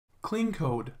Clean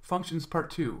code, functions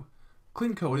part 2.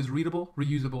 Clean code is readable,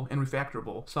 reusable, and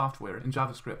refactorable software in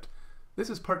JavaScript. This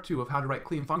is part 2 of how to write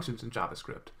clean functions in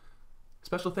JavaScript.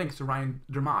 Special thanks to Ryan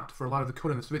McDermott for a lot of the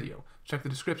code in this video. Check the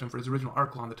description for his original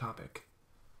article on the topic.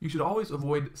 You should always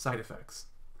avoid side effects.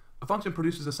 A function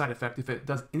produces a side effect if it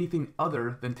does anything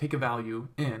other than take a value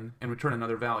in and return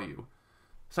another value.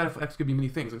 Side effects could be many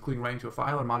things, including writing to a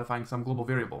file or modifying some global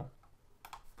variable.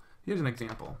 Here's an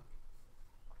example.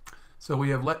 So we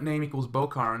have let name equals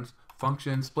Bocarns,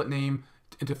 function split name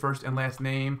into first and last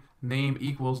name, name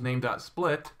equals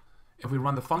name.split. If we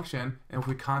run the function and if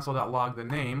we console.log the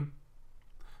name,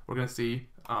 we're going to see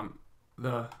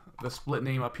the split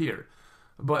name up here.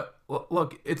 But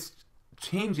look, it's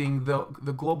changing the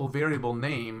global variable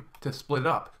name to split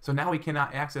up. So now we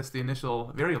cannot access the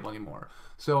initial variable anymore.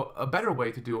 So a better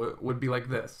way to do it would be like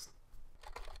this.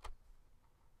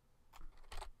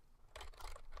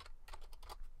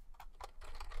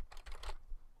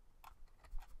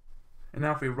 And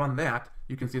now if we run that,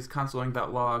 you can see it's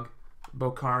consoling.log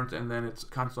Bocarns, and then it's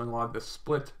consoling log the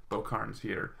split Bocarns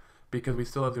here, because we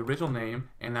still have the original name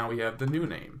and now we have the new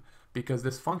name, because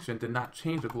this function did not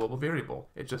change the global variable.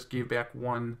 It just gave back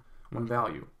one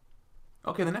value.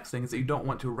 Okay, the next thing is that you don't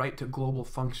want to write to global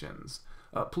functions.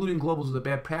 Polluting globals is a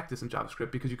bad practice in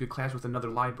JavaScript because you could clash with another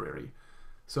library.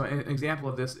 So an example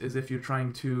of this is if you're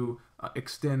trying to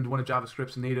extend one of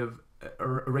JavaScript's native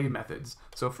array methods.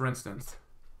 So for instance,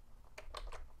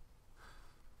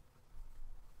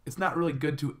 it's not really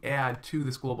good to add to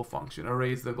this global function,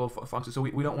 arrays the global function, so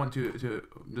we don't want to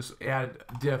just add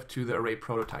diff to the array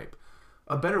prototype.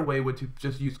 A better way would to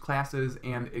just use classes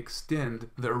and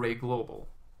extend the array global.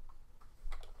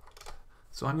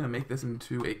 So I'm going to make this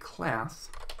into a class.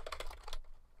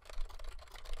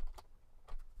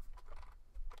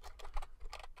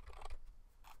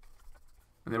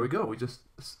 And there we go, we just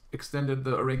extended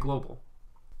the array global.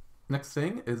 Next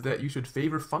thing is that you should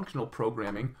favor functional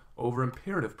programming over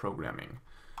imperative programming.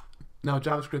 Now,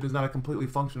 JavaScript is not a completely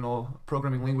functional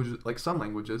programming language like some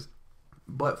languages,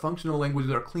 but functional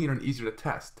languages are cleaner and easier to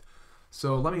test.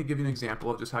 So let me give you an example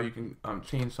of just how you can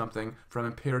change something from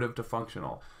imperative to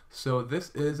functional. So this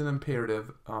is an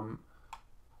imperative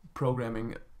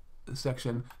programming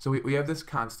section. So we have this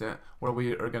constant where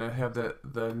we are going to have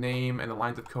the name and the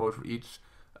lines of code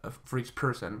for each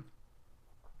person.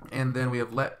 And then we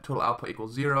have let total output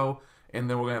equals 0, and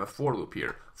then we're going to have a for loop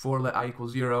here. For let I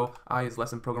equals 0, I is less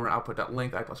than programmer output dot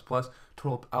length I plus plus,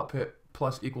 total output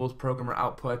plus equals programmer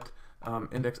output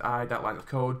index I dot lines of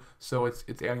code. So it's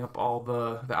adding up all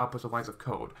the outputs of lines of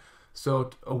code. So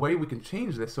a way we can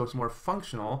change this so it's more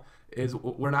functional is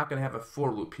we're not going to have a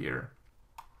for loop here.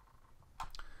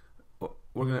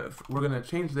 We're gonna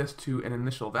change this to an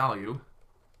initial value.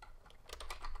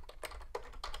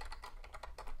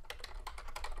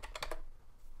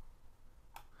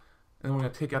 And we're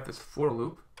going to take out this for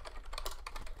loop.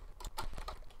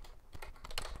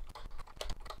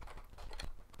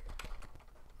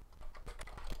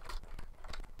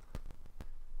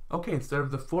 Okay, instead of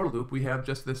the for loop, we have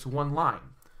just this one line.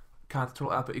 Const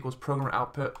total output equals programmer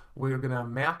output. We're going to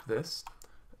map this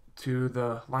to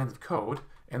the lines of code,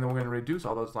 and then we're going to reduce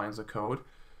all those lines of code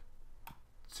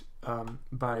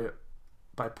by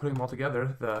putting them all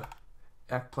together. The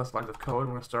act plus lines of code,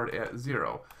 we're going to start at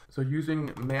 0. So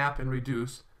using map and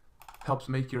reduce helps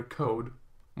make your code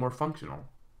more functional.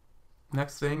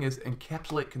 Next thing is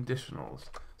encapsulate conditionals.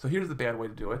 So here's the bad way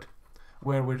to do it,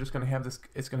 where we're just going to have this,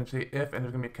 it's going to say if, and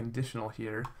there's going to be a conditional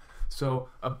here. So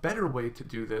a better way to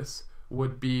do this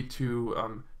would be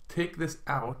to take this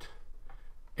out,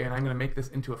 and I'm going to make this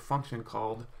into a function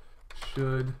called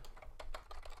should.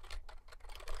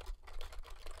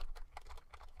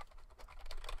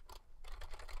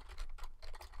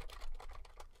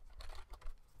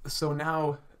 So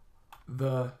now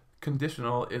the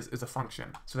conditional is a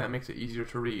function, so that makes it easier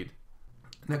to read.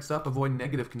 Next up, avoid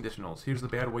negative conditionals. Here's the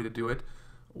bad way to do it.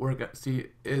 We're going to see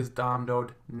is DOM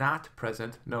node not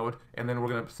present node, and then we're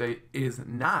going to say is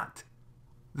not.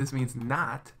 This means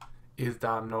not is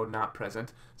DOM node not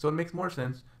present. So it makes more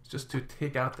sense just to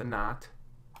take out the not,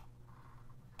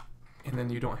 and then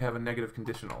you don't have a negative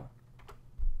conditional.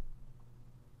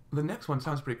 The next one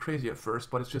sounds pretty crazy at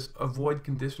first, but it's just avoid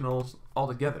conditionals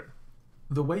altogether.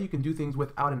 The way you can do things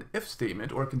without an if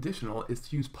statement or a conditional is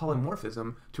to use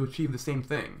polymorphism to achieve the same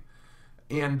thing.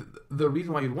 And the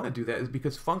reason why you'd want to do that is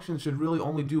because functions should really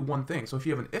only do one thing. So if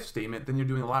you have an if statement, then you're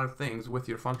doing a lot of things with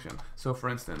your function. So for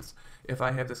instance, if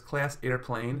I have this class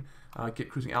airplane, get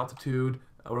cruising altitude,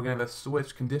 we're going to have a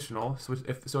switch conditional. So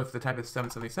if the type is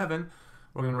 777,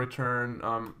 we're going to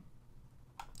return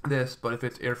this, but if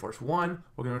it's Air Force One,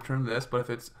 we're going to return this, but if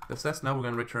it's the Cessna, we're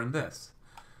going to return this.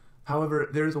 However,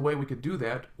 there's a way we could do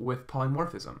that with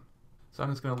polymorphism. So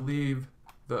I'm just going to leave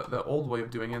the old way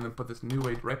of doing it and then put this new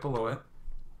way right below it.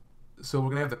 So we're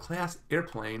going to have the class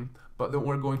airplane, but then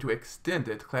we're going to extend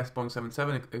it. Class Boeing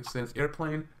 77 extends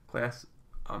airplane, class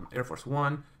Air Force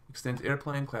One extends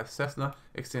airplane, class Cessna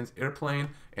extends airplane,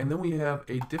 and then we have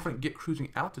a different get cruising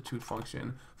altitude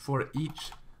function for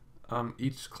each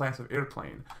class of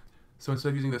airplane. So instead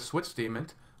of using the switch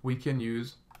statement, we can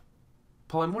use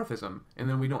polymorphism, and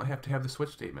then we don't have to have the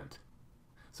switch statement.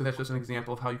 So that's just an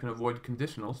example of how you can avoid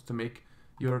conditionals to make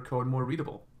your code more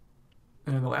readable.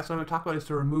 And the last one I'm going to talk about is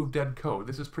to remove dead code.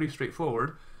 This is pretty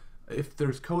straightforward. If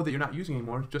there's code that you're not using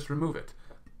anymore, just remove it.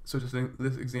 So just in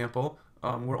this example,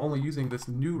 we're only using this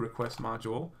new request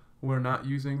module. We're not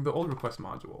using the old request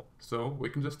module. So we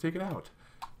can just take it out.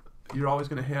 You're always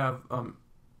going to have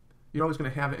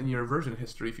it in your version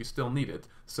history if you still need it.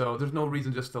 So there's no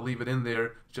reason just to leave it in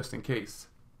there just in case.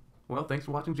 Well, thanks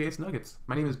for watching JS Nuggets.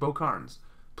 My name is Bo Carnes.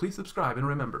 Please subscribe and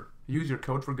remember, use your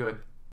code for good.